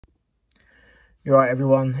You're right,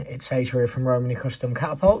 everyone. It's Ace here from Romany Custom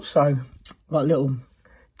Catapult. So, got a little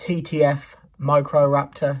TTF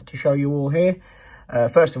Utahraptor to show you all here.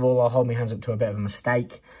 First of all, I'll hold my hands up to a bit of a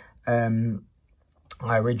mistake. I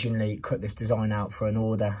originally cut this design out for an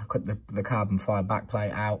order. I cut the carbon fibre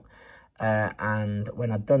backplate out. And when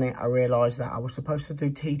I'd done it, I realised that I was supposed to do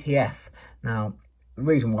TTF. Now, the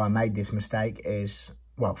reason why I made this mistake is,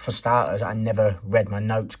 well, for starters, I never read my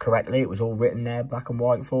notes correctly. It was all written there, black and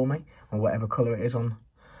white for me, or whatever colour it is on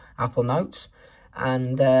Apple Notes.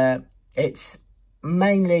 And it's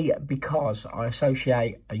mainly because I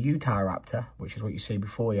associate a Utahraptor, which is what you see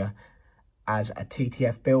before you, as a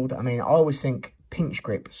TTF build. I mean, I always think pinch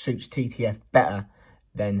grip suits TTF better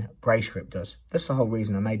than brace grip does. That's the whole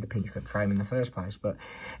reason I made the pinch grip frame in the first place. But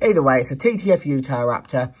either way, it's a TTF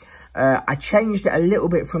Utahraptor. I changed it a little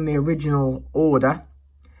bit from the original order,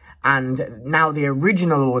 and now the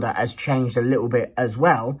original order has changed a little bit as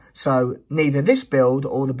well. So neither this build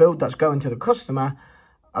or the build that's going to the customer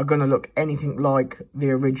are going to look anything like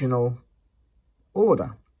the original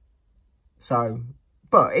order. So,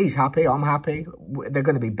 but he's happy, I'm happy. They're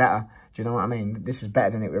going to be better. Do you know what I mean? This is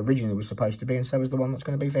better than it originally was supposed to be, and so is the one that's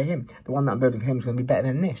going to be for him. The one that I'm building for him is going to be better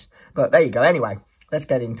than this. But there you go. Anyway, let's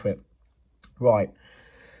get into it. Right.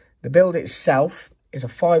 The build itself is a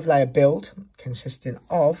 5-layer build consisting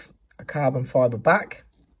of a carbon fibre back,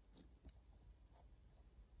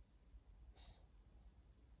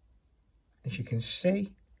 as you can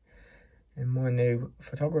see in my new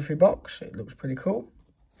photography box. It looks pretty cool.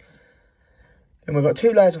 Then we've got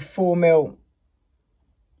 2 layers of 4mm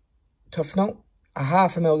tough knot, a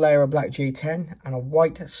 1/2mm layer of black G10 and a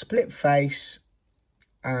white split face,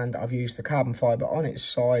 and I've used the carbon fibre on its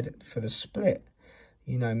side for the split.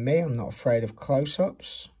 You know me, I'm not afraid of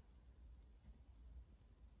close-ups.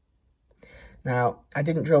 Now, I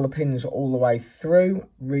didn't drill the pins all the way through.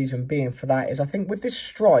 Reason being for that is I think with this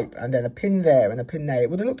stripe and then a pin there and a pin there, it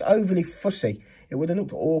would have looked overly fussy. It would have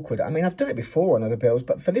looked awkward. I mean, I've done it before on other builds,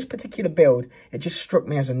 but for this particular build, it just struck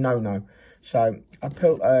me as a no-no. So I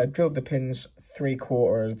drilled the pins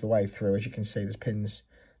 3/4 of the way through. As you can see, there's pins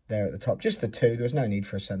there at the top. Just the 2. There was no need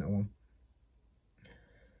for a centre one.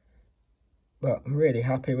 But I'm really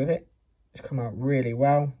happy with it. It's come out really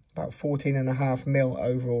well. About 14.5mm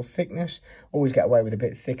overall thickness. Always get away with a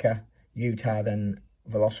bit thicker Utah than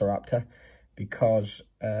Velociraptor because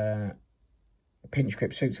pinch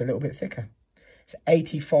grip suits a little bit thicker. It's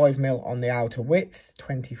 85mm on the outer width,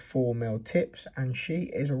 24mm tips, and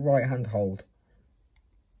she is a right-hand hold.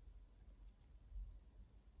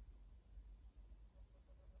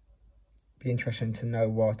 Be interesting to know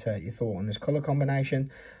what you thought on this colour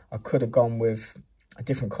combination. I could have gone with a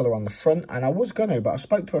different colour on the front, and I was going to, but I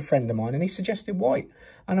spoke to a friend of mine and he suggested white,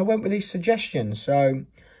 and I went with his suggestion, so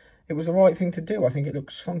it was the right thing to do. I think it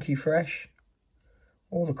looks funky fresh.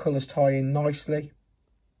 All the colours tie in nicely.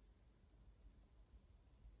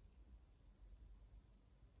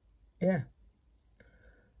 Yeah,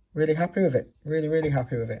 really happy with it. Really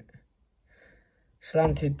happy with it.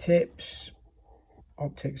 Slanted tips,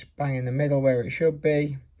 optics bang in the middle where it should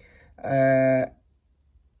be.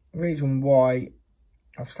 Reason why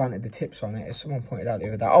I've slanted the tips on it is someone pointed out the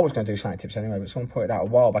other day. I was going to do slanted tips anyway, but someone pointed out a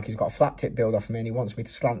while back he's got a flat tip build off me and he wants me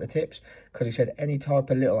to slant the tips because he said any type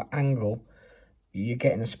of little angle you're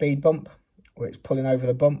getting a speed bump where it's pulling over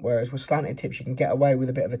the bump, whereas with slanted tips you can get away with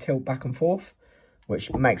a bit of a tilt back and forth,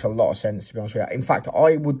 which makes a lot of sense, to be honest with you. In fact,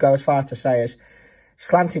 I would go as far to say as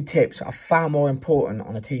slanted tips are far more important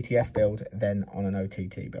on a TTF build than on an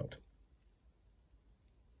OTT build.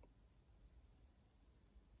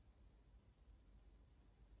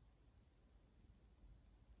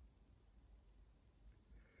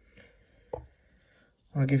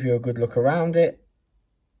 I'll give you a good look around it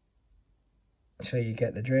so you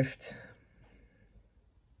get the drift.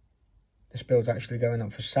 This build's actually going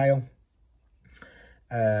up for sale.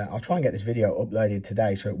 I'll try and get this video uploaded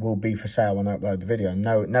today, so it will be for sale when I upload the video.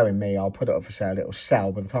 Knowing me, I'll put it up for sale. It'll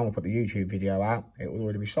sell. By the time I put the YouTube video out, it will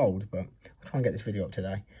already be sold, but I'll try and get this video up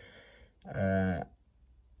today.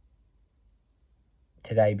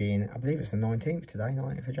 Today being, I believe it's the 19th today,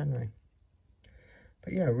 19th of January.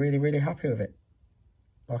 But yeah, really happy with it.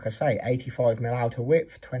 Like I say, 85mm outer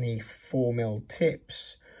width, 24mm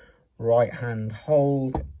tips, right hand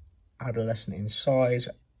hold, adolescent in size,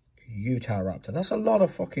 Utahraptor. That's a lot of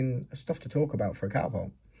fucking stuff to talk about for a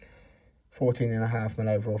catapult. 14.5mm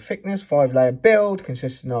overall thickness, 5-layer build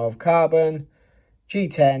consisting of carbon,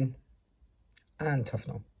 G10, and tough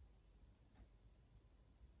knot.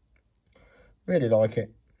 Really like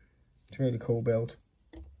it. It's a really cool build.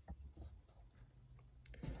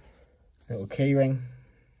 Little key ring.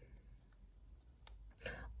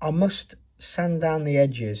 I must sand down the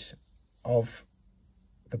edges of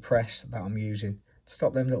the press that I'm using.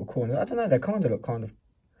 Stop them little corners. I don't know, they kind of look kind of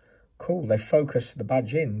cool. They focus the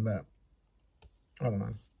badge in, but I don't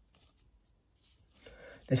know.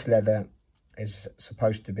 This leather is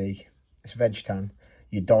supposed to be, it's veg tan.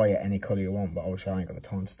 You dye it any colour you want, but obviously I ain't got the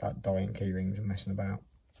time to start dyeing key rings and messing about.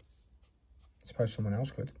 I suppose someone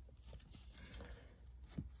else could.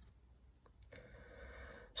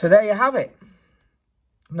 So there you have it.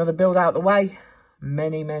 Another build out the way.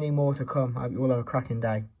 Many, many more to come. I hope you all have a cracking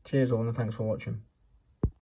day. Cheers all and thanks for watching.